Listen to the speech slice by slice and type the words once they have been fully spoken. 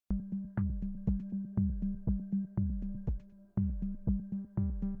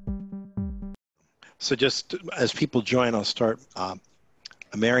So just as people join, I'll start.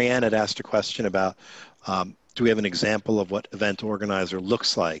 Marianne had asked a question about, do we have an example of what event organizer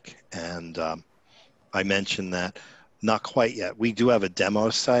looks like? And I mentioned that not quite yet. We do have a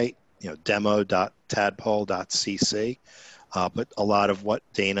demo site, demo.tadpole.cc, but a lot of what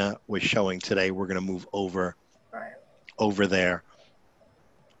Dana was showing today, we're going to move over there.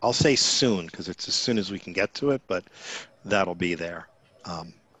 I'll say soon because it's as soon as we can get to it, but that'll be there.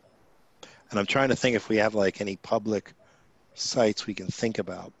 And I'm trying to think if we have like any public sites we can think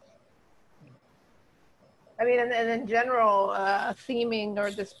about. I mean, and in general, theming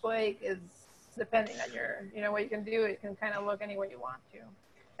or display is depending on your, what you can do. It can kind of look any way you want to.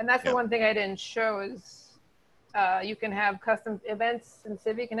 And that's the one thing I didn't show is you can have custom events, and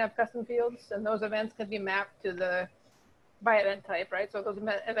Civi can have custom fields, and those events can be mapped to by event type, right? So those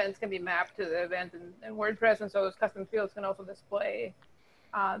events can be mapped to the event in WordPress, and so those custom fields can also display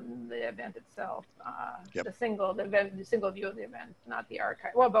on the event itself, the single view of the event, not the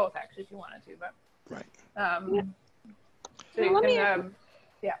archive. Well, both actually, if you wanted to, but right. So you can,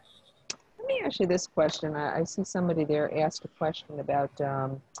 yeah. Let me ask you this question. I see somebody there asked a question about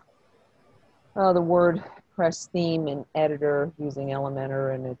the WordPress theme and editor using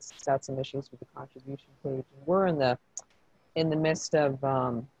Elementor, and it's got some issues with the contribution page. We're in the midst of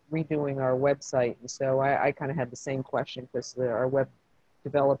redoing our website, and so I kind of had the same question because our web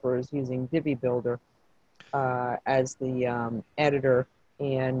developer is using Divi Builder as the editor,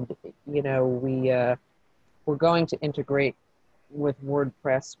 and we're going to integrate with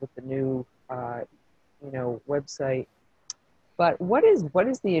WordPress with the new website. But what is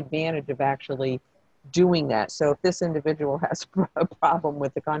the advantage of actually doing that? So if this individual has a problem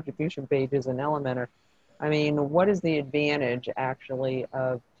with the contribution pages in Elementor, I mean, what is the advantage actually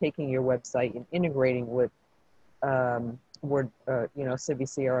of taking your website and integrating with CiviCRM,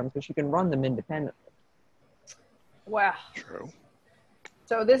 because you can run them independently? Wow. True.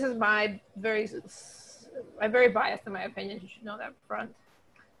 So this is I'm very biased in my opinion. You should know that up front.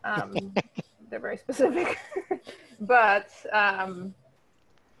 They're very specific, but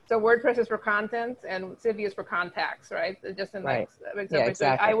so WordPress is for content and Civi is for contacts, right? Just in right. Yeah,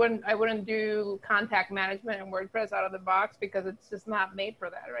 exactly. So I wouldn't do contact management in WordPress out of the box because it's just not made for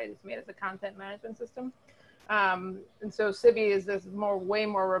that, right? It's made as a content management system. And so Civi is this way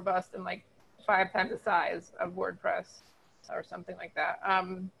more robust and like 5 times the size of WordPress or something like that.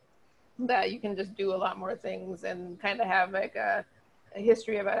 That you can just do a lot more things and kind of have like a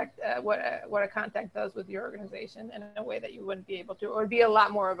history about what a contact does with your organization in a way that you wouldn't be able to, or it'd be a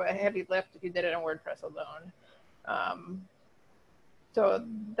lot more of a heavy lift if you did it in WordPress alone. So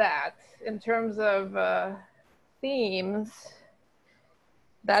that, in terms of themes,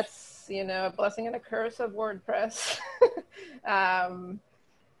 that's a blessing and a curse of WordPress.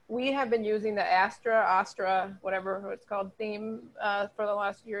 We have been using the Astra, whatever it's called, theme for the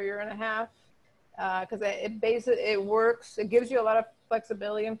last year and a half, because it works. It gives you a lot of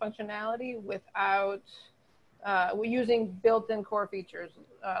flexibility and functionality without using built-in core features.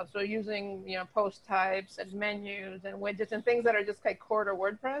 So using post types and menus and widgets and things that are just like core to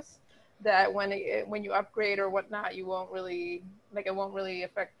WordPress, that when you upgrade or whatnot, it won't really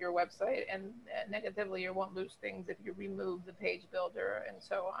affect your website, and negatively you won't lose things if you remove the page builder and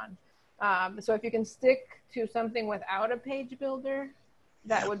so on. So if you can stick to something without a page builder,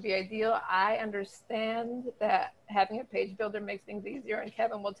 that would be ideal. I understand that having a page builder makes things easier, and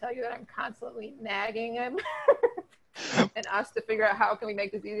Kevin will tell you that I'm constantly nagging him and us to figure out how can we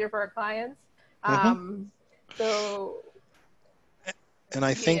make this easier for our clients. And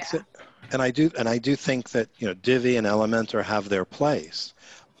I think that, and I do think that Divi and Elementor have their place,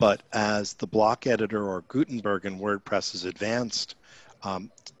 but as the block editor or Gutenberg in WordPress is advanced to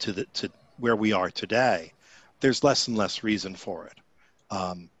where we are today, there's less and less reason for it.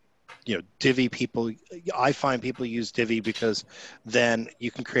 Divi I find people use Divi because then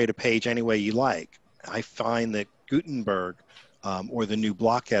you can create a page any way you like. I find that Gutenberg or the new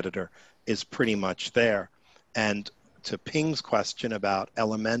block editor is pretty much there. And to Ping's question about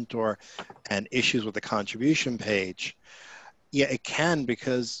Elementor and issues with the contribution page, yeah, it can,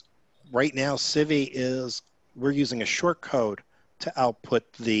 because right now we're using a short code to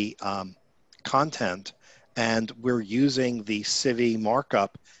output the content, and we're using the Civi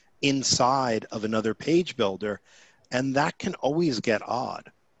markup inside of another page builder, and that can always get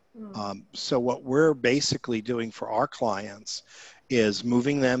odd. So what we're basically doing for our clients is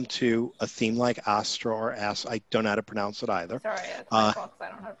moving them to a theme like Astra or I don't know how to pronounce it either. Sorry, it's my fault, I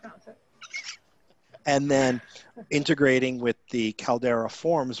don't know how to pronounce it. And then integrating with the Caldera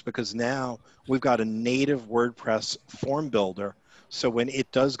forms, because now we've got a native WordPress form builder So when it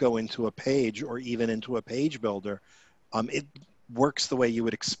does go into a page or even into a page builder, it works the way you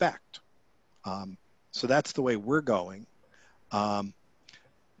would expect. So that's the way we're going.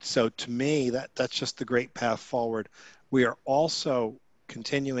 So to me, that's just the great path forward. We are also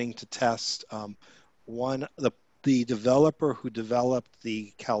continuing to test the developer who developed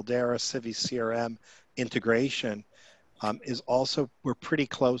the Caldera CiviCRM integration we're pretty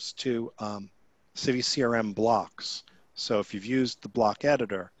close to CiviCRM blocks. So if you've used the block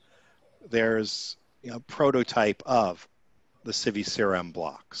editor, there's prototype of the CiviCRM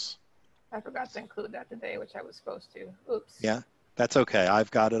blocks. I forgot to include that today, which I was supposed to. Oops. Yeah, that's okay.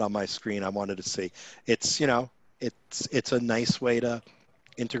 I've got it on my screen. I wanted to see. It's it's a nice way to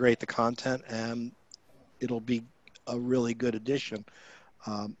integrate the content, and it'll be a really good addition,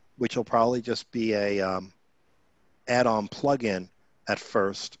 which will probably just be a add-on plugin at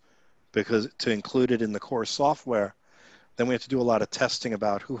first, because to include it in the core software, then we have to do a lot of testing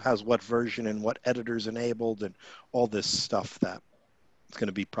about who has what version and what editors enabled and all this stuff that it's going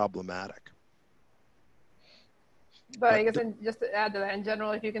to be problematic. But I guess just to add to that, in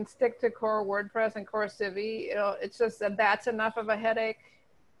general, if you can stick to core WordPress and core Civi, it's just that's enough of a headache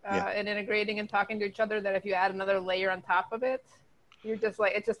in integrating and talking to each other, that if you add another layer on top of it, you're just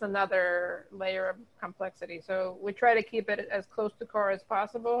like, it's just another layer of complexity. So we try to keep it as close to core as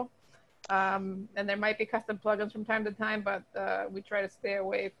possible. And there might be custom plugins from time to time, but we try to stay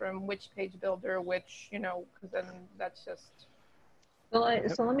away from which page builder, which, because then that's just. So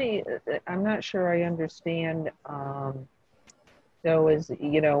let me, I'm not sure I understand. So as,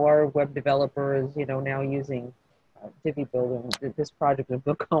 our web developer is, now using Divi Builder. This project has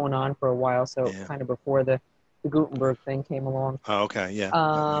been going on for a while, so kind of before the Gutenberg thing came along. Oh, okay, yeah.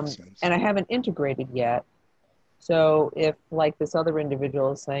 And I haven't integrated yet. So if, like this other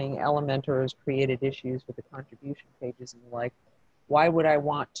individual is saying, Elementor has created issues with the contribution pages and the like, why would I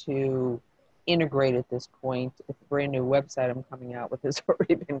want to integrate at this point if the brand new website I'm coming out with has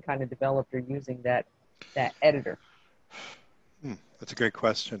already been kind of developed or using that editor? That's a great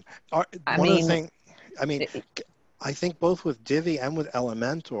question. I think both with Divi and with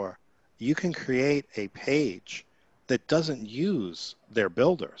Elementor, you can create a page that doesn't use their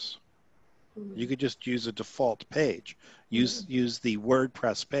builders. You could just use a default page. Use the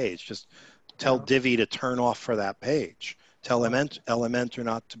WordPress page. Just tell Divi to turn off for that page. Tell Elementor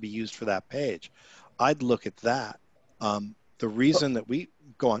not to be used for that page. I'd look at that. The reason that we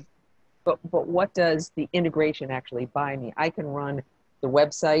go on. But what does the integration actually buy me? I can run the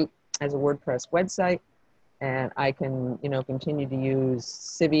website as a WordPress website, and I can continue to use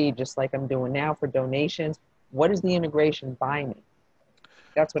Civi just like I'm doing now for donations. What does the integration buy me?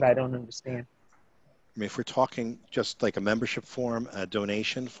 That's what I don't understand. I mean, if we're talking just like a membership form, a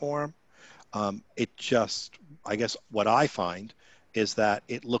donation form, it just, I guess what I find is that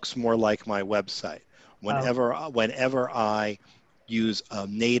it looks more like my website. Whenever I use a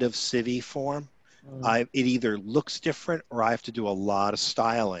native Civi form, it either looks different or I have to do a lot of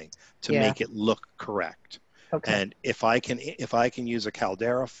styling to make it look correct. Okay. And if I can use a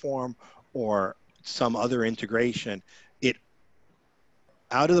Caldera form or some other integration, it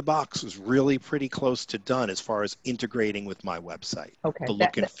out of the box is really pretty close to done as far as integrating with my website. Okay. The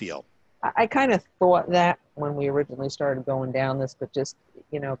look and feel. I kind of thought that when we originally started going down this, but just,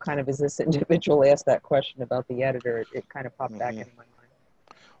 kind of as this individual asked that question about the editor, it kind of popped back into my mind.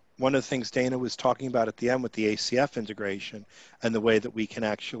 One of the things Dana was talking about at the end with the ACF integration and the way that we can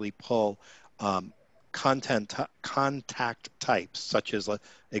actually pull contact types, such as,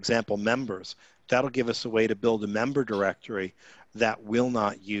 example, members, that'll give us a way to build a member directory that will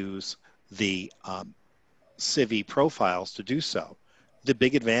not use the Civi profiles to do so. The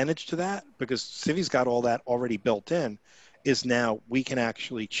big advantage to that, because Civi's got all that already built in, is now we can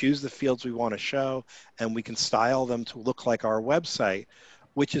actually choose the fields we want to show, and we can style them to look like our website,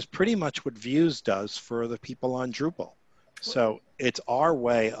 which is pretty much what Views does for the people on Drupal. So it's our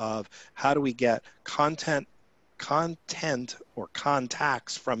way of how do we get content or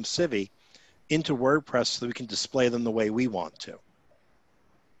contacts from Civi into WordPress so that we can display them the way we want to.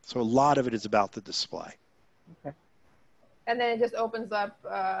 So a lot of it is about the display. Okay. And then it just opens up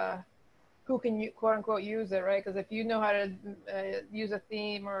who can, quote unquote, use it, right? Because if you know how to use a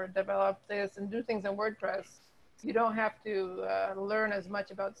theme or develop this and do things in WordPress, you don't have to learn as much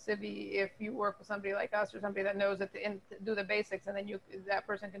about Civi if you work with somebody like us or somebody that knows it to do the basics, and then that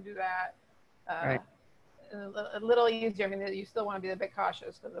person can do that right. a little easier. I mean, you still want to be a bit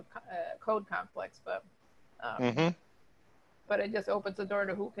cautious because of code conflicts, but but it just opens the door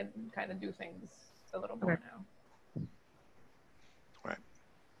to who can kind of do things a little more now. Right.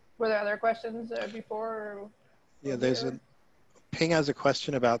 Were there other questions before? Yeah, there's a King has a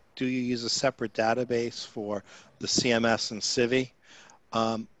question about, do you use a separate database for the CMS and Civi?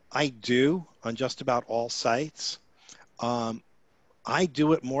 I do on just about all sites. I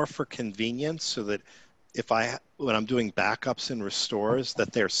do it more for convenience so that when I'm doing backups and restores,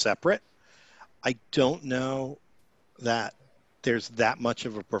 that they're separate. I don't know that there's that much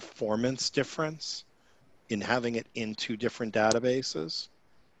of a performance difference in having it in two different databases.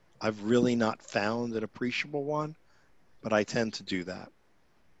 I've really not found an appreciable one, but I tend to do that.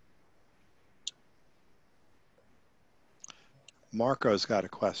 Marco's got a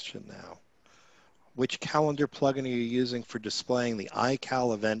question now. Which calendar plugin are you using for displaying the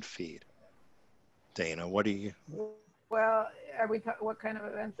ical event feed? Dana, what do you? Well, what kind of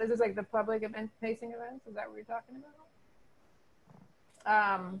events? Is this like the public event-facing events? Is that what you're talking about?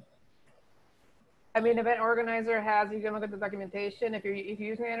 I mean, Event Organizer has, you can look at the documentation. If you're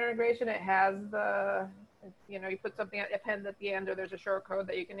using an integration, it has the, you know, you put something, append at the end, or there's a short code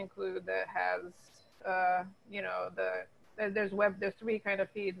that you can include that has, you know, there's three kind of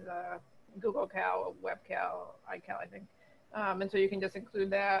feeds, Google Cal, Web Cal, iCal, I think. And so you can just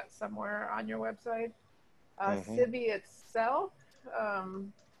include that somewhere on your website. Civi itself, I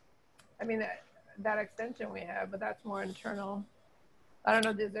mean, that extension we have, but that's more internal. I don't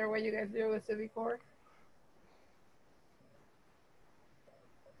know, is there a way you guys do it with CiviCore?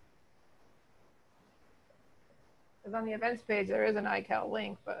 Because on the events page, there is an iCal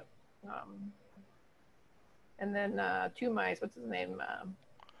link, but, and then Two Mice, what's his name?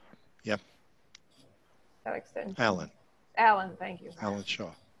 Yep. That extension. Alan, thank you. Alan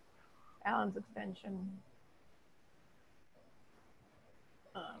Shaw. Alan's extension.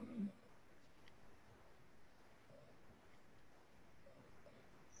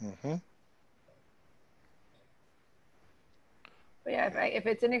 But yeah, if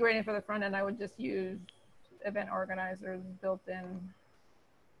it's integrating for the front end, I would just use Event Organizer's built-in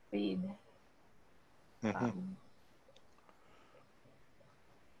feed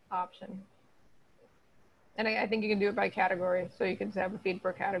option. And I think you can do it by category, so you can have a feed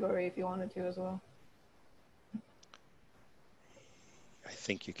per category if you wanted to as well. I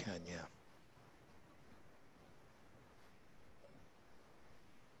think you can, yeah.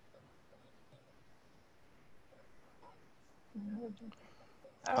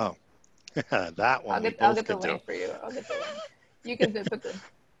 Oh, that one. I'll get the link for you. I'll get the link. You can put the.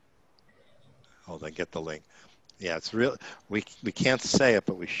 Hold on, get the link. Yeah, it's real. We can't say it,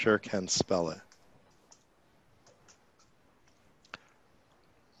 but we sure can spell it.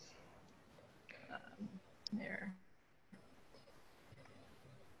 There.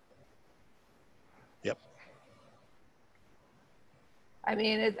 Yep. I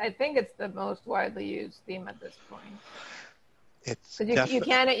mean, I think it's the most widely used theme at this point. It's you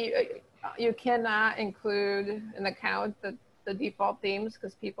cannot include an account the default themes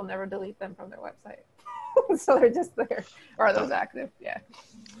because people never delete them from their website, so they're just there. Or are those active? Yeah.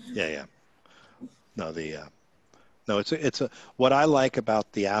 Yeah. No, it's a. What I like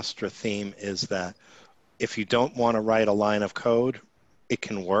about the Astra theme is that if you don't want to write a line of code, it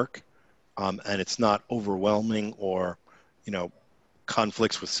can work, and it's not overwhelming or, you know,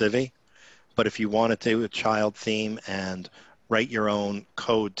 conflicts with Civi. But if you want to do a child theme and write your own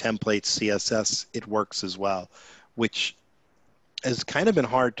code, templates, CSS, it works as well, which has kind of been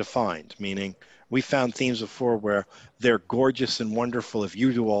hard to find, meaning we found themes before where they're gorgeous and wonderful if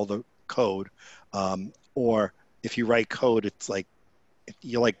you do all the code, or if you write code, it's like,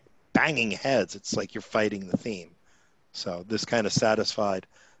 you're like banging heads. It's like you're fighting the theme. So this kind of satisfied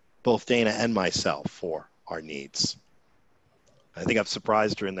both Dana and myself for our needs. I think I've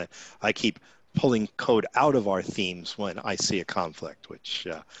surprised her in that I keep pulling code out of our themes when I see a conflict, which,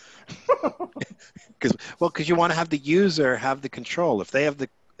 because you want to have the user have the control. If they have the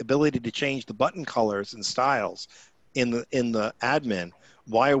ability to change the button colors and styles in the admin,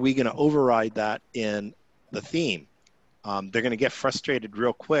 why are we going to override that in the theme? They're going to get frustrated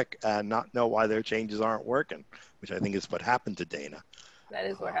real quick and not know why their changes aren't working, which I think is what happened to Dana. That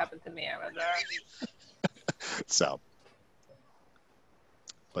is what happened to me. I was So,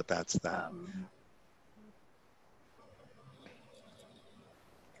 but that's that.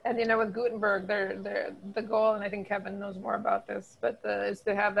 And you know, with Gutenberg, the goal, and I think Kevin knows more about this, but is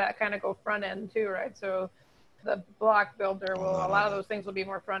to have that kind of go front end too, right? So the block builder will, a lot of those things will be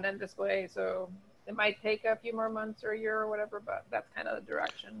more front end display. So it might take a few more months or a year or whatever, but that's kind of the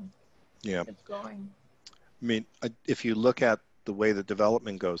direction it's going. I mean, if you look at the way the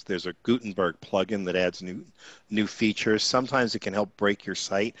development goes, there's a Gutenberg plugin that adds new features. Sometimes it can help break your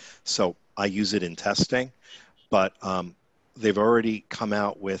site, so I use it in testing. But they've already come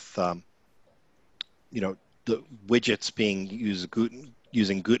out with, you know, the widgets being used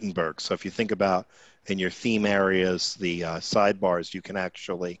using Gutenberg. So if you think about in your theme areas, the sidebars, you can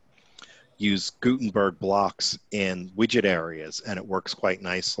actually use Gutenberg blocks in widget areas, and it works quite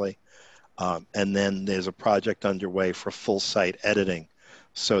nicely. And then there's a project underway for full site editing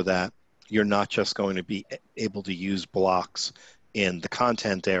so that you're not just going to be able to use blocks in the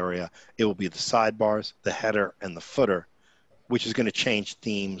content area. It will be the sidebars, the header, and the footer, which is going to change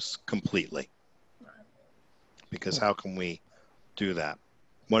themes completely. Because how can we do that?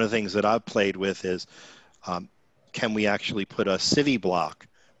 One of the things that I've played with is, can we actually put a Civi block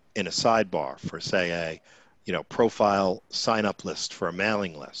in a sidebar for, say, a profile sign-up list for a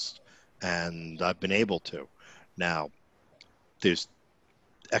mailing list? And I've been able to. Now, there's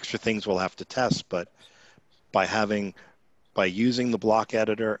extra things we'll have to test, but by using the block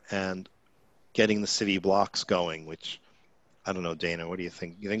editor and getting the Civi blocks going, which, I don't know, Dana, what do you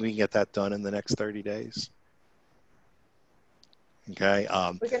think? You think we can get that done in the next 30 days? Okay.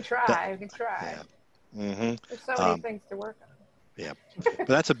 We can try. We can try. Yeah. Mm-hmm. There's so many things to work on. Yeah, but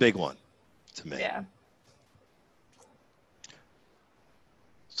that's a big one to me. Yeah.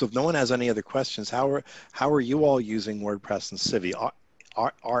 So if no one has any other questions, how are you all using WordPress and Civi?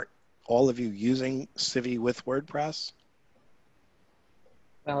 Are all of you using Civi with WordPress?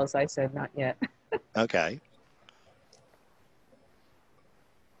 Well, as I said, not yet. Okay.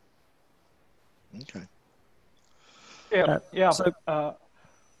 Okay. Yeah. Yeah. Oh,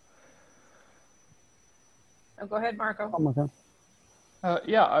 go ahead, Marko.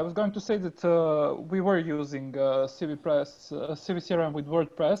 Yeah, I was going to say that we were using CiviCRM with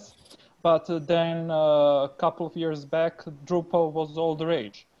WordPress, but then a couple of years back, Drupal was all the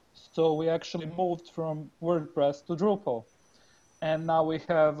rage. So we actually moved from WordPress to Drupal. And now we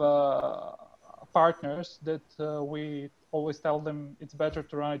have partners that we always tell them it's better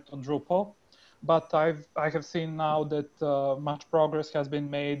to run it on Drupal. But I have seen now that much progress has been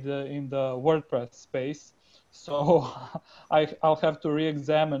made in the WordPress space. So I'll have to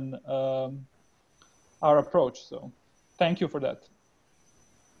re-examine our approach. So thank you for that.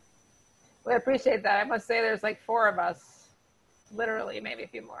 We appreciate that. I must say there's like 4 of us, literally, maybe a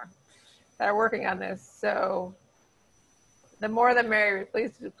few more, that are working on this. So the more the merrier.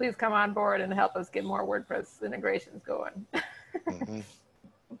 Please come on board and help us get more WordPress integrations going. Mm-hmm.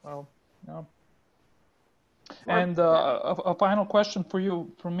 Well, yeah. And a final question for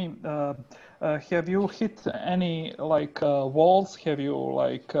you, from me. Have you hit any walls? Have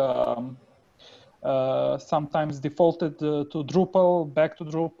you sometimes defaulted to Drupal, back to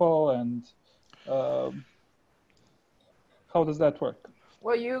Drupal, and how does that work?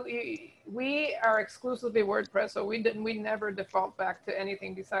 Well, we are exclusively WordPress, so we never default back to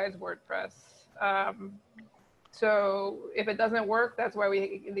anything besides WordPress. So if it doesn't work, that's why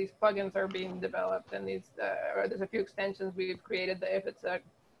these plugins are being developed, and there's a few extensions we've created that if it's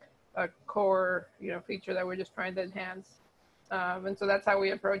a core feature that we're just trying to enhance, and so that's how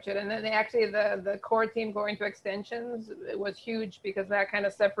we approach it. And then the core team going to extensions, it was huge because that kind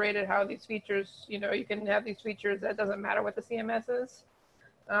of separated how these features, you can have these features that doesn't matter what the CMS is.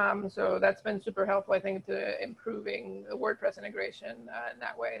 So that's been super helpful, I think, to improving the WordPress integration in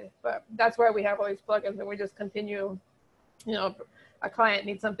that way. But that's why we have all these plugins, and we just continue, a client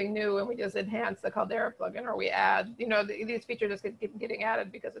needs something new and we just enhance the Caldera plugin, or we add, these features just keep getting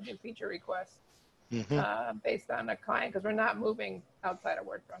added because of new feature requests based on a client, because we're not moving outside of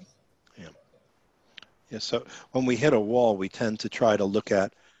WordPress. Yeah. Yeah. So when we hit a wall, we tend to try to look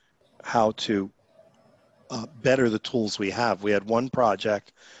at how to better the tools we have. We had one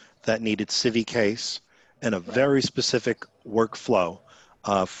project that needed CiviCase and a very specific workflow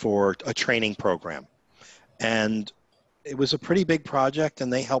for a training program. And it was a pretty big project,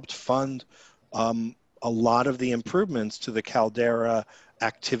 and they helped fund a lot of the improvements to the Caldera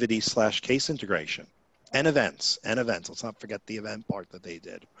activity/case integration and events. Let's not forget the event part that they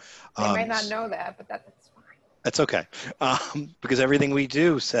did. They might not know that, but that's fine. That's okay. Because everything we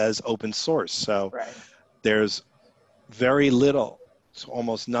do says open source. So right. There's very little, so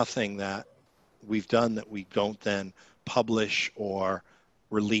almost nothing that we've done that we don't then publish or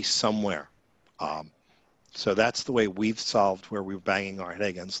release somewhere. So that's the way we've solved where we're banging our head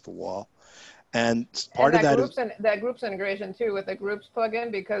against the wall. And part of that is that groups integration too with the groups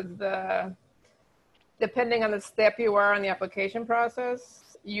plugin, because depending on the step you are in the application process,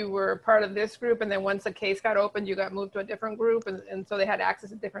 you were part of this group, and then once a case got opened, you got moved to a different group, and so they had access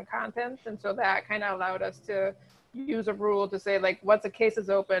to different content, and so that kind of allowed us to use a rule to say, like, once a case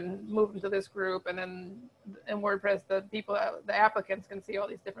is open, move them to this group, and then in WordPress, the applicants can see all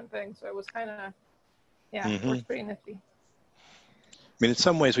these different things. So it was kind of, it was pretty nifty. I mean, in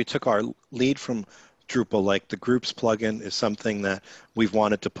some ways, we took our lead from Drupal, like the groups plugin is something that we've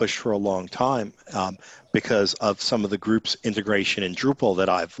wanted to push for a long time because of some of the groups integration in Drupal that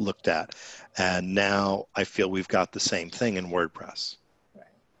I've looked at. And now I feel we've got the same thing in WordPress. Right.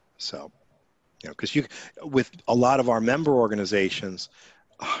 So, you know, because with a lot of our member organizations,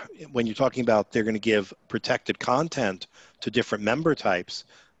 when you're talking about they're going to give protected content to different member types,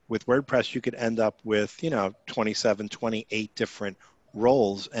 with WordPress, you could end up with, 27, 28 different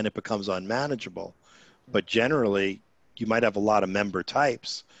roles, and it becomes unmanageable. But generally, you might have a lot of member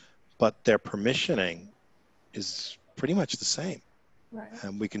types, but their permissioning is pretty much the same. Right.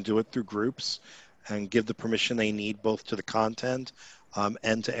 And we can do it through groups and give the permission they need both to the content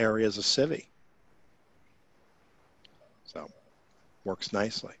and to areas of Civi. So, works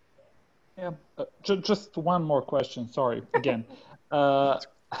nicely. Yeah, just one more question. Sorry, again.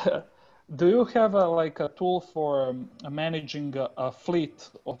 Do you have a tool for managing a fleet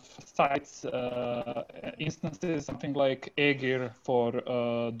of sites, instances, something like Aegir for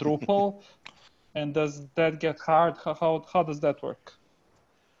Drupal? And does that get hard? How does that work?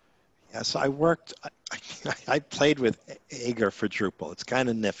 Yeah, so I played with Aegir for Drupal. It's kind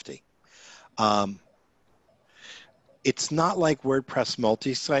of nifty. It's not like WordPress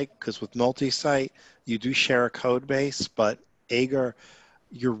multi-site, because with multi-site, you do share a code base, but Aegir,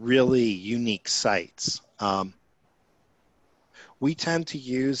 you're really unique sites. We tend to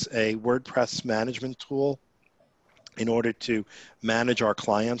use a WordPress management tool in order to manage our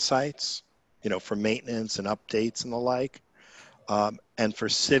client sites, for maintenance and updates and the like. And for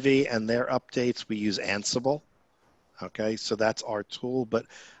Civi and their updates, we use Ansible. Okay, so that's our tool, but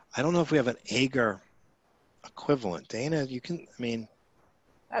I don't know if we have an Aegir equivalent. Dana,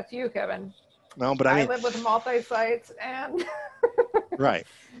 That's you, Kevin. No, but I live with multi-sites and right.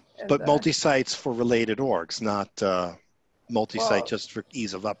 But multi-sites for related orgs, not multi-site just for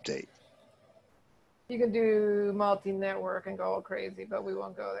ease of update. You can do multi-network and go all crazy, but we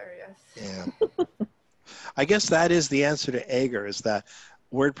won't go there, yes. Yeah. I guess that is the answer to Aegir, is that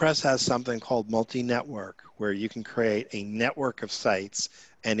WordPress has something called multi-network, where you can create a network of sites,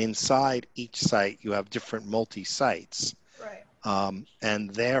 and inside each site you have different multi-sites. Right. And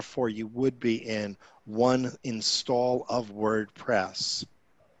therefore you would be in one install of WordPress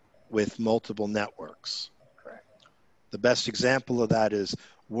with multiple networks. Correct. The best example of that is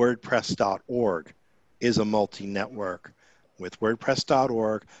WordPress.org is a multi-network with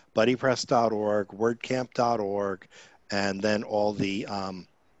WordPress.org, BuddyPress.org, WordCamp.org, and then all the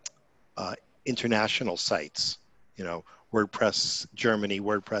international sites, WordPress Germany,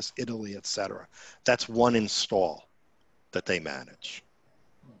 WordPress Italy, etc. That's one install that they manage.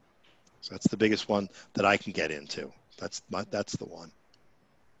 So that's the biggest one that I can get into. That's the one.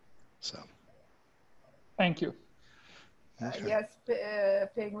 So. Thank you. Okay. Yes,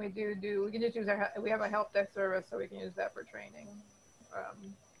 Ping, we can just use we have a help desk service, so we can use that for training.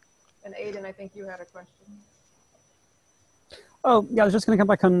 And Aidan, I think you had a question. Oh, yeah, I was just going to come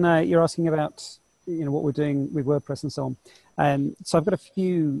back on, you're asking about, what we're doing with WordPress and so on. So I've got a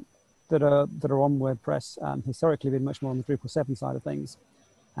few that are on WordPress, historically been much more on the Drupal 7 side of things,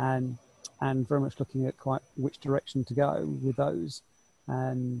 and very much looking at quite which direction to go with those.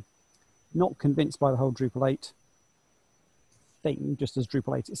 Not convinced by the whole Drupal 8 thing, just as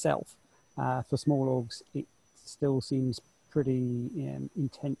Drupal 8 itself. For small orgs, it still seems pretty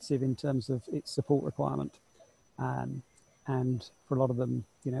intensive in terms of its support requirement. And for a lot of them,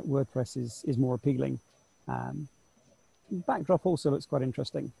 WordPress is more appealing. Backdrop also looks quite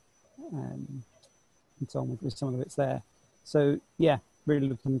interesting, and so on with some of the bits there. So yeah, really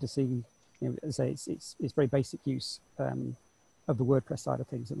looking to see, as I say, it's very basic use of the WordPress side of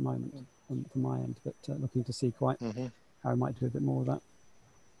things at the moment from my end, but looking to see quite how I might do a bit more of that.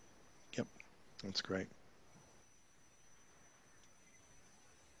 Yep, that's great.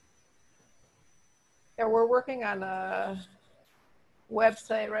 Yeah, we're working on a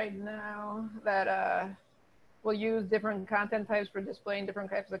website right now that will use different content types for displaying different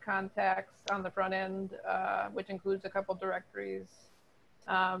types of contacts on the front end, which includes a couple directories.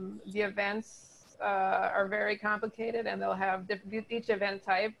 The events are very complicated, and they'll have each event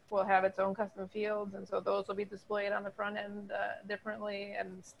type will have its own custom fields, and so those will be displayed on the front end differently,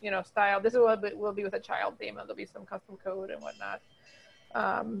 and style. This is what it will be with a child theme, and there'll be some custom code and whatnot.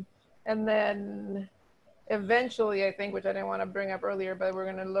 And then eventually, I think, which I didn't want to bring up earlier, but we're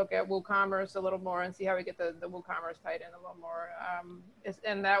going to look at WooCommerce a little more and see how we get the WooCommerce tied in a little more.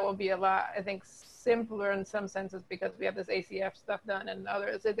 And that will be a lot, I think, simpler in some senses, because we have this ACF stuff done, and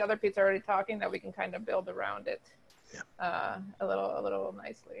the other piece already talking that we can kind of build around it a little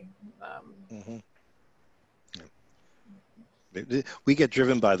nicely. Yeah. We get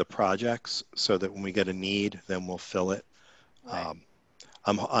driven by the projects, so that when we get a need, then we'll fill it. Right.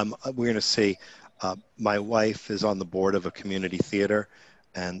 We're going to see, my wife is on the board of a community theater,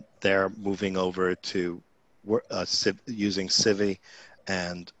 and they're moving over to using Civi,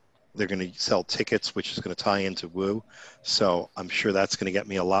 and they're going to sell tickets, which is going to tie into Woo. So I'm sure that's going to get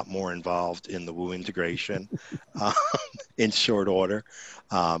me a lot more involved in the Woo integration in short order.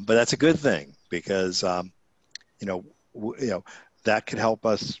 But that's a good thing, because that could help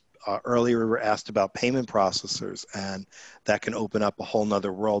us. Earlier we were asked about payment processors, and that can open up a whole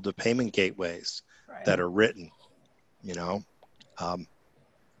nother world of payment gateways that are written,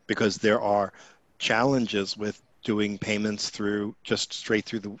 because there are challenges with doing payments just straight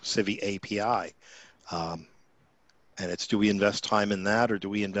through the Civi API. And it's, do we invest time in that, or do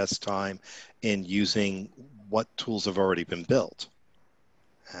we invest time in using what tools have already been built?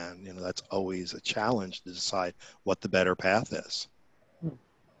 And that's always a challenge to decide what the better path is.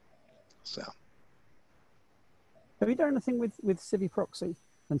 So, have you done anything with Civi proxy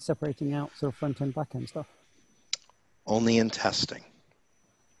and separating out sort of front end, back end stuff? Only in testing.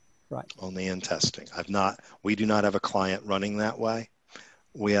 Right. Only in testing. We do not have a client running that way.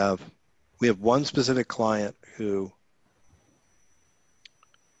 We have one specific client who,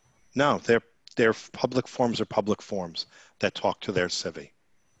 no, their public forms are public forms that talk to their Civi.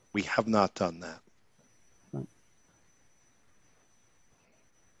 We have not done that. Right.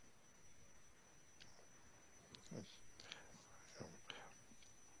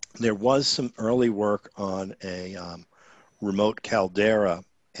 There was some early work on a remote Caldera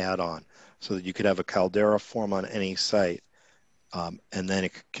add-on, so that you could have a Caldera form on any site, and then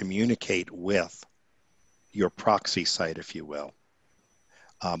it could communicate with your proxy site, if you will.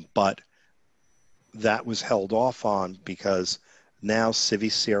 But that was held off on because now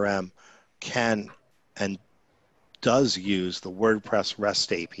CiviCRM can and does use the WordPress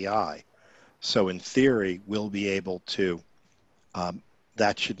REST API. So in theory, we'll be able to,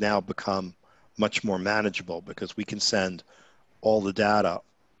 that should now become much more manageable, because we can send all the data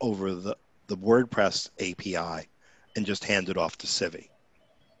over the WordPress API and just hand it off to Civi,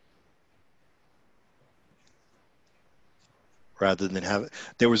 rather than have it.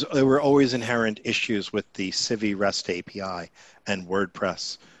 There were always inherent issues with the Civi REST API and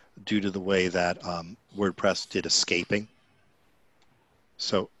WordPress due to the way that WordPress did escaping.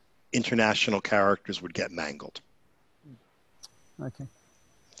 So international characters would get mangled. Okay.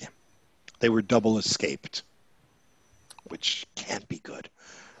 Yeah, they were double escaped, which can't be good.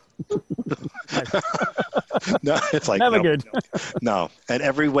 No, it's like never no, good. No, and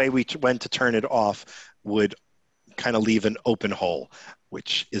every way we went to turn it off would kind of leave an open hole,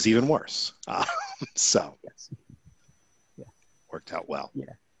 which is even worse. So, yes. Yeah, worked out well. Yeah,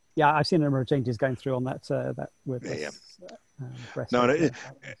 yeah. I've seen a number of changes going through on that WordPress. No,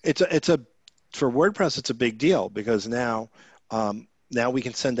 it's a for WordPress. It's a big deal, because now we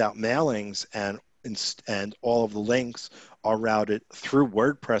can send out mailings, and all of the links are routed through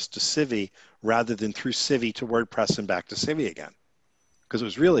WordPress to Civi, rather than through Civi to WordPress and back to Civi again. Because it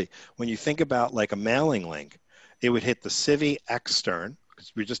was really, when you think about like a mailing link, it would hit the Civi extern,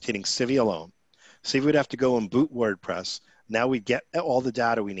 because we're just hitting Civi alone. Civi would have to go and boot WordPress. Now we'd get all the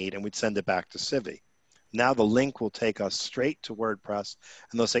data we need, and we'd send it back to Civi. Now the link will take us straight to WordPress,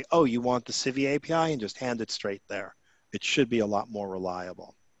 and they'll say, oh, you want the Civi API, and just hand it straight there. It should be a lot more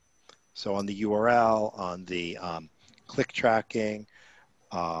reliable. So on the URL, on the click tracking,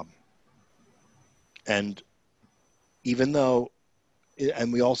 and even though,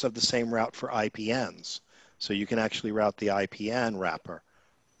 and we also have the same route for IPNs. So you can actually route the IPN wrapper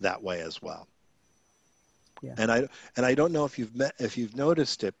that way as well. Yeah. And I don't know if you've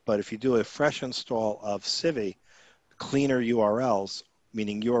noticed it, but if you do a fresh install of Civi, cleaner URLs,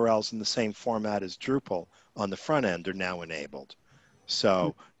 meaning URLs in the same format as Drupal on the front end, are now enabled.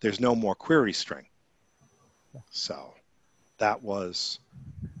 So there's no more query string. Yeah. So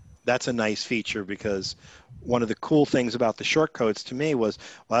that's a nice feature, because one of the cool things about the shortcodes to me was,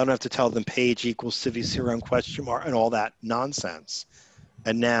 well, I don't have to tell them page equals CiviCRM ? And all that nonsense.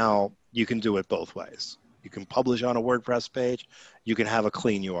 And now you can do it both ways. You can publish on a WordPress page. You can have a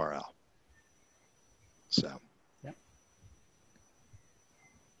clean URL. So.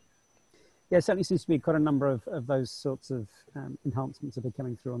 Yeah, it certainly seems to be quite a number of those sorts of enhancements that are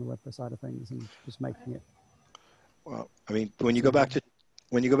coming through on the WordPress side of things, and just making it. Well, I mean, when you go back to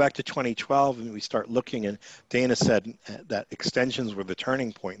 2012 and we start looking, and Dana said that extensions were the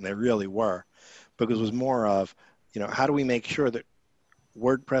turning point, and they really were, because it was more of, how do we make sure that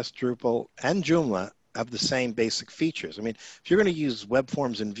WordPress, Drupal, and Joomla have the same basic features? I mean, if you're going to use web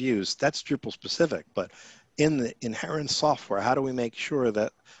forms and views, that's Drupal specific, but in the inherent software, how do we make sure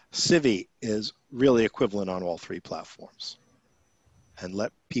that Civi is really equivalent on all three platforms and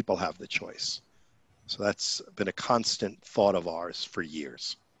let people have the choice? So that's been a constant thought of ours for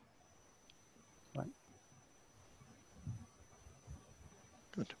years. Right.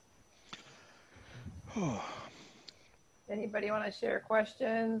 Good. Anybody want to share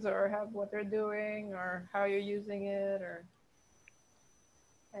questions or have what they're doing or how you're using it or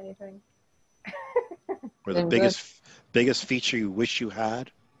anything? Or the biggest feature you wish you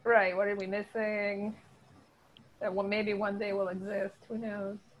had? Right. What are we missing? That maybe one day will exist. Who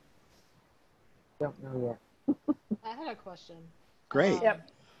knows? Don't know yet. I had a question. Great. Yep.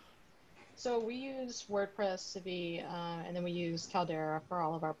 So we use WordPress, Civi, and then we use Caldera for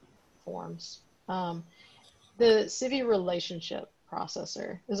all of our forms. The Civi relationship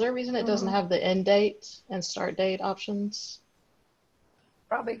processor, is there a reason it doesn't have the end date and start date options?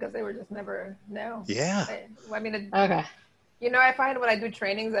 Probably because they were just never, no. Yeah. I mean, Okay. you know, I find when I do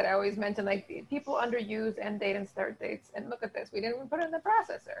trainings that I always mention, like, people underuse end date and start dates. And look at this, we didn't even put it in the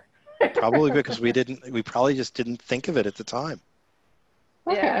processor. Probably because we probably just didn't think of it at the time.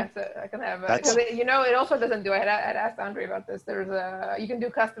 Okay. Yeah, so I can have, because you know, it also doesn't do, I'd asked Andre about this, you can do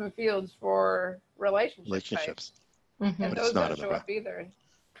custom fields for relationships. Mm-hmm. And But those it's not don't in the show up either.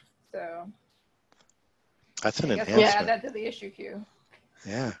 So That's an I guess we'll enhancement. add that to the issue queue.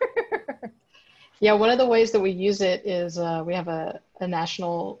 Yeah. Yeah, one of the ways that we use it is we have a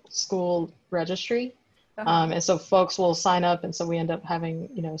national school registry. And so folks will sign up, and so we end up having,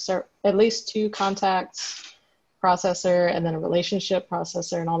 you know, at least 2 contacts processor and then a relationship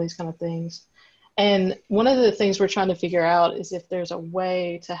processor and all these kind of things. And one of the things we're trying to figure out is if there's a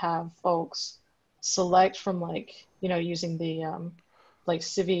way to have folks select from, like, you know, using the like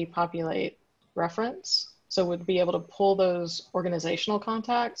Civi populate reference. So we'd be able to pull those organizational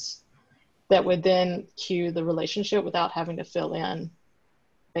contacts that would then queue the relationship without having to fill in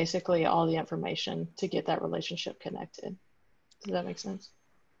basically all the information to get that relationship connected. Does that make sense?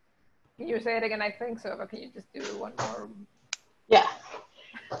 Can you say it again? I think so, but can you just do one more? Yeah.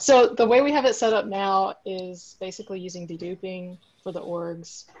 So the way we have it set up now is basically using deduping for the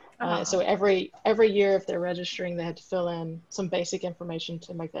orgs. So every year, if they're registering, they had to fill in some basic information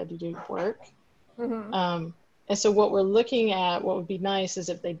to make that dedupe work. And so what we're looking at, what would be nice is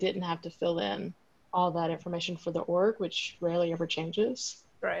if they didn't have to fill in all that information for the org, which rarely ever changes.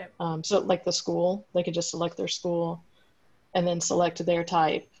 Right. So like the school, they could just select their school and then select their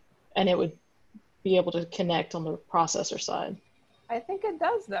type, and it would be able to connect on the processor side. I think it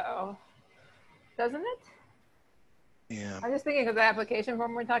does, though. Doesn't it? Yeah. I'm just thinking because the application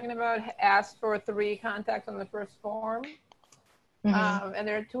form we're talking about asks for 3 contacts on the first form. And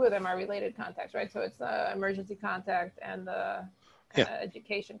there are 2 of them are related contacts, right? So it's the emergency contact and the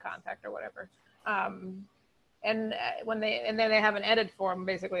education contact or whatever. And when then they have an edit form,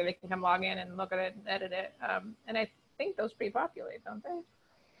 basically they can come log in and look at it and edit it. And I think those pre-populate, don't they?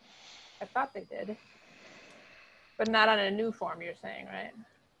 I thought they did, but not on a new form. You're saying, right?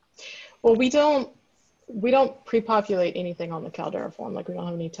 Well, we don't pre-populate anything on the Caldera form. Like we don't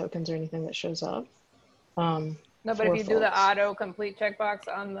have any tokens or anything that shows up. No, but if you do the auto complete checkbox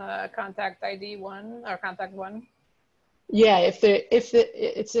on the contact ID one or contact one. Yeah, if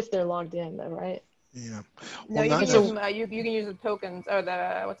they're logged in, though, right? Yeah. No, Well, you can use the tokens or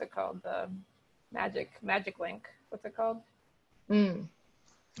the what's it called, the magic link. What's it called? Yeah.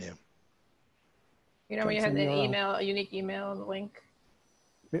 You know when you have the email, a unique email link.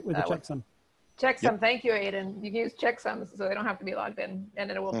 With the checksum. Checksum, thank you, Aidan. You can use checksums so they don't have to be logged in, and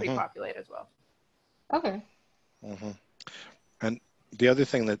then it will pre-populate as well. Okay. And the other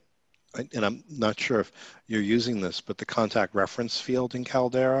thing that, and I'm not sure if you're using this, but the contact reference field in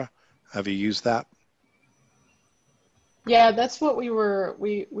Caldera, have you used that? Yeah, that's what we were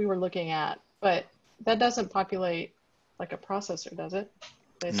looking at, but that doesn't populate like a processor, does it?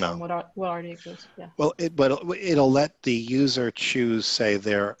 Based on what already exists. Yeah. Well, it'll let the user choose, say,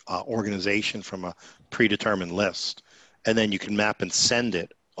 their organization from a predetermined list, and then you can map and send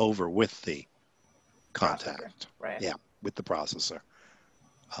it over with the contact. Right. Yeah, with the processor.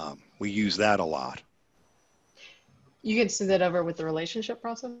 We use that a lot. You can send it over with the relationship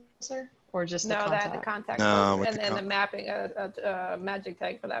processor, or just the contact? The contact. No, and the mapping, a magic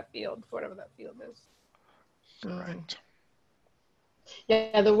tag for that field, whatever that field is. Correct.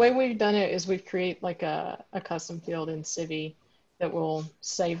 Yeah, the way we've done it is we create like a custom field in Civi that will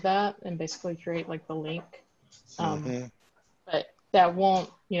save that and basically create like the link. But that won't,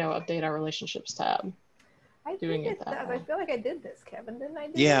 update our relationships tab. I think it does. I feel like I did this, Kevin. Didn't I?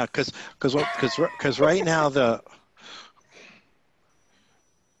 Yeah, because right now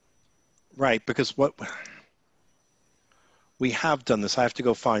We have done this. I have to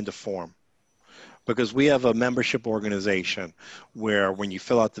go find a form because we have a membership organization where when you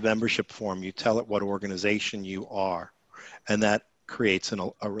fill out the membership form, you tell it what organization you are, and that creates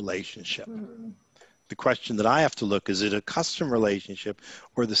a relationship. Mm-hmm. The question that I have to look, is it a custom relationship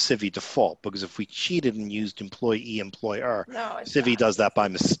or the Civi default? Because if we cheated and used employee, employer, No, it's Civi not. does that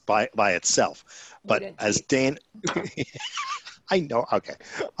by itself. We But didn't as cheat. Dan, I know, okay.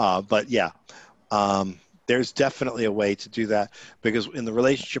 But yeah, there's definitely a way to do that because in the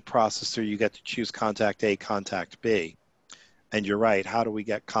relationship processor, you get to choose contact A, contact B. And you're right, how do we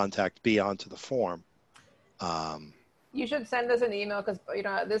get contact B onto the form? You should send us an email because, you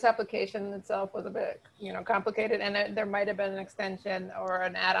know, this application itself was a bit, you know, complicated, and there might have been an extension or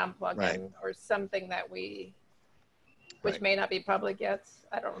an add-on plugin Right. or something that which Right. may not be public yet.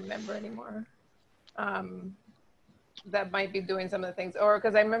 I don't remember anymore. That might be doing some of the things, or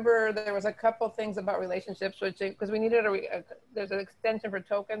because I remember there was a couple things about relationships, because we needed there's an extension for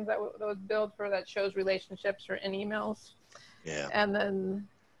tokens that was built for that shows relationships or in emails. Yeah. And then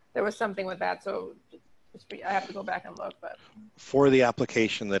there was something with that, so I have to go back and look. But for the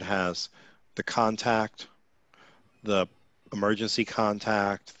application that has the contact, the emergency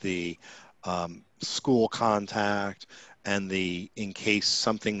contact, the school contact, and the in case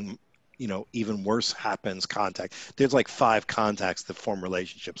something, you know, even worse happens contact. There's like 5 contacts that form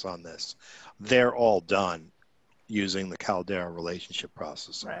relationships on this. They're all done using the Caldera relationship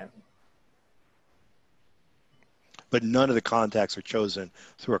processor. right. But none of the contacts are chosen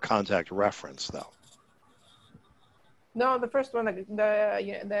through a contact reference, though. No, the first one, the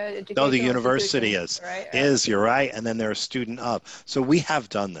educational No, the university institution, right? is, you're right, and then they're a student of. So we have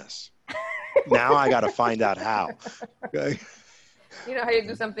done this. Now I got to find out how. Okay. You know how you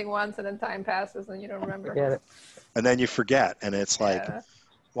do something once and then time passes and you don't remember. Forget it. And then you forget, and it's like, Yeah.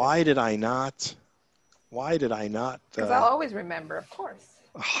 why did I not? Because I'll always remember, of course.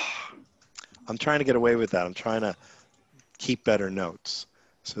 I'm trying to get away with that. I'm trying to keep better notes.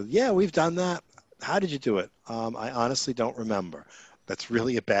 So yeah, we've done that. How did you do it? I honestly don't remember. That's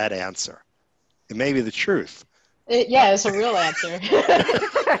really a bad answer. It may be the truth. Yeah, it's a real answer.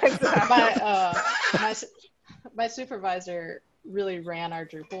 Exactly. My supervisor really ran our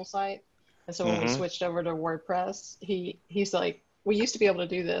Drupal site. And so when we switched over to WordPress, he's like, we used to be able to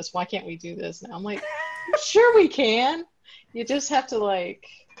do this. Why can't we do this now? I'm like, sure we can. You just have to like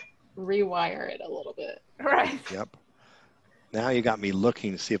rewire it a little bit. Right. Yep. Now you got me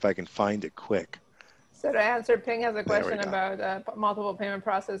looking to see if I can find it quick. So to answer, Ping has a There we question go. about multiple payment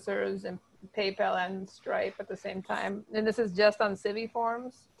processors and PayPal and Stripe at the same time. And this is just on Civi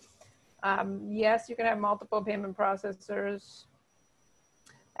forms. Yes, you can have multiple payment processors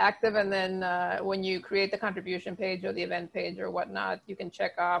active, and then when you create the contribution page or the event page or whatnot, you can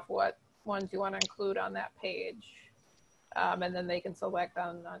check off what ones you want to include on that page, and then they can select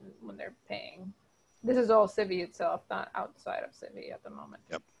on when they're paying. This is all Civi itself, not outside of Civi at the moment.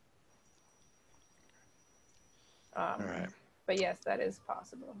 Yep. All right. But yes, that is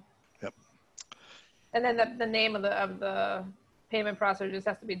possible. Yep. And then the name of the payment processor just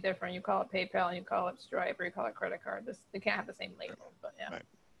has to be different. You call it PayPal and you call it Stripe or you call it credit card. They can't have the same label, but yeah. Right.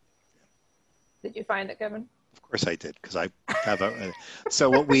 Did you find it, Kevin? Of course I did, because I have so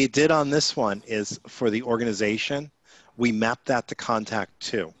what we did on this one is for the organization, we mapped that to contact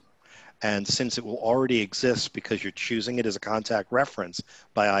 2. And since it will already exist because you're choosing it as a contact reference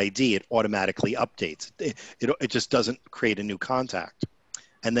by ID, it automatically updates. It just doesn't create a new contact.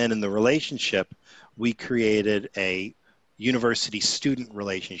 And then in the relationship, we created a university student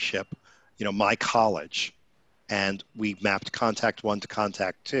relationship, you know, my college. And we mapped contact 1 to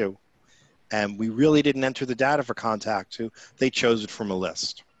contact 2. And we really didn't enter the data for contact 2. They chose it from a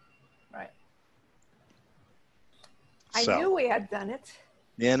list. Right. So, I knew we had done it.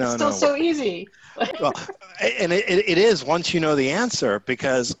 Yeah, no, It's still so easy. Well, and it is once you know the answer,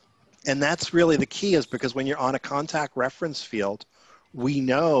 because, and that's really the key, is because when you're on a contact reference field, we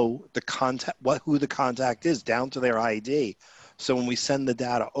know the contact, who the contact is down to their ID. So when we send the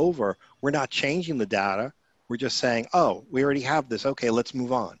data over, we're not changing the data. We're just saying, oh, we already have this. Okay, let's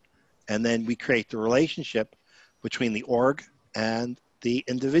move on. And then we create the relationship between the org and the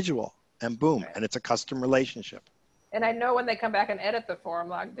individual, and boom, Right. and it's a custom relationship. And I know when they come back and edit the form,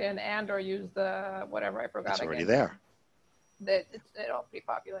 logged in and or use the whatever I forgot. It's already again, there. It all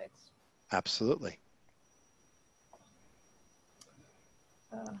pre-populates. Absolutely.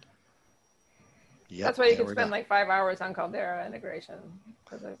 Yep, That's why you there can we spend go. like 5 hours on Caldera integration,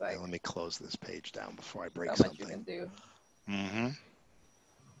 because there's like Let me close this page down before I break so much you something. can do. Mm-hmm.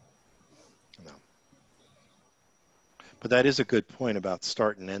 No. But that is a good point about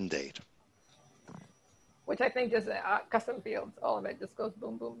start and end date. which I think just custom fields, all of it just goes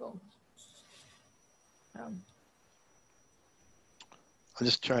boom, boom, boom. I'm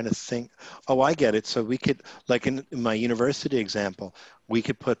just trying to think. Oh, I get it. So we could, like in my university example, we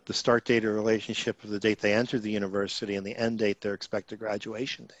could put the start date or relationship of the date they entered the university and the end date, their expected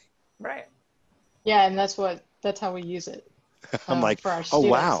graduation date. Right. Yeah, and that's how we use it. I'm like, for our oh, students.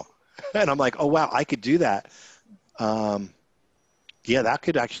 wow. And I'm like, oh, wow, I could do that. Yeah, that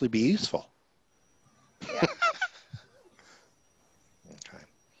could actually be useful. Yeah.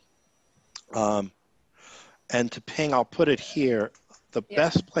 Okay. And to ping, I'll put it here. The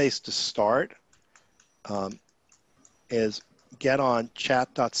best place to start is get on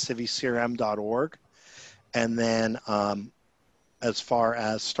chat.civicrm.org. And then as far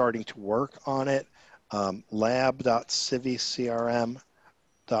as starting to work on it,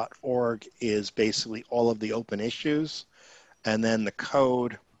 lab.civicrm.org is basically all of the open issues. And then the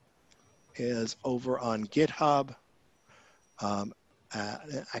code is over on GitHub.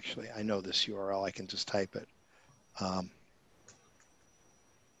 Actually, I know this URL. I can just type it.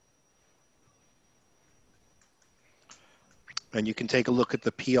 And you can take a look at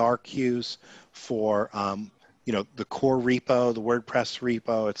the PR queues for, you know, the core repo, the WordPress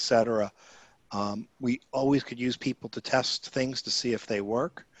repo, et cetera. We always could use people to test things to see if they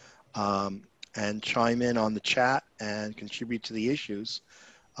work, and chime in on the chat and contribute to the issues.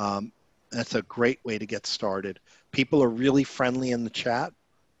 That's a great way to get started. People are really friendly in the chat.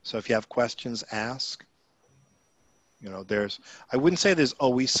 So if you have questions, ask. You know, I wouldn't say there's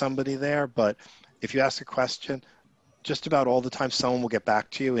always somebody there, but if you ask a question, just about all the time someone will get back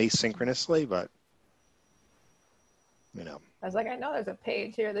to you asynchronously, but, you know. I was like, I know there's a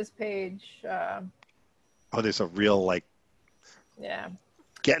page here, this page. Oh, there's a real, like, yeah.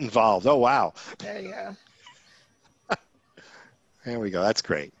 Get involved. Oh, wow. There you go. There we go. That's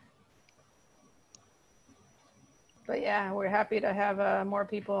great. But yeah, we're happy to have more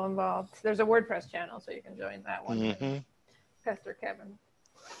people involved. There's a WordPress channel, so you can join that one. Mm-hmm. Pester Kevin.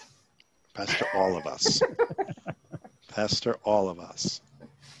 Pester all of us. Pester all of us.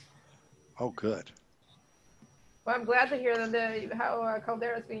 Oh, good. Well, I'm glad to hear that how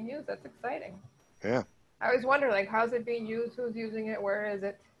Caldera is being used. That's exciting. Yeah. I always wonder, like, how's it being used? Who's using it? Where is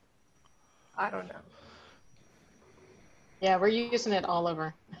it? I don't know. Yeah, we're using it all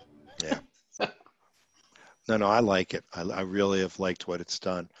over. Yeah. No, I like it. I really have liked what it's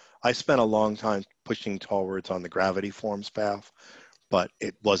done. I spent a long time pushing towards on the Gravity Forms path, but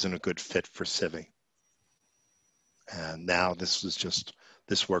it wasn't a good fit for Civi. And now this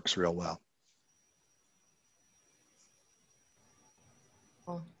works real well.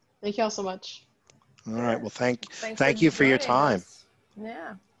 Well, thank you all so much. All right. Well, thank Thanks you for your joining time. us.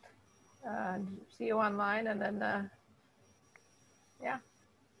 Yeah. See you online, and then, yeah.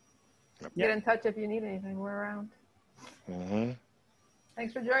 Yep. Get in touch if you need anything. We're around. Mm-hmm.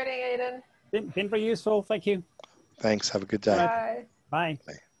 Thanks for joining, Aidan. Been very useful. Thank you. Thanks. Have a good day. Bye. Bye.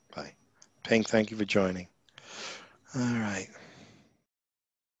 Bye. Bye. Ping, thank you for joining. All right.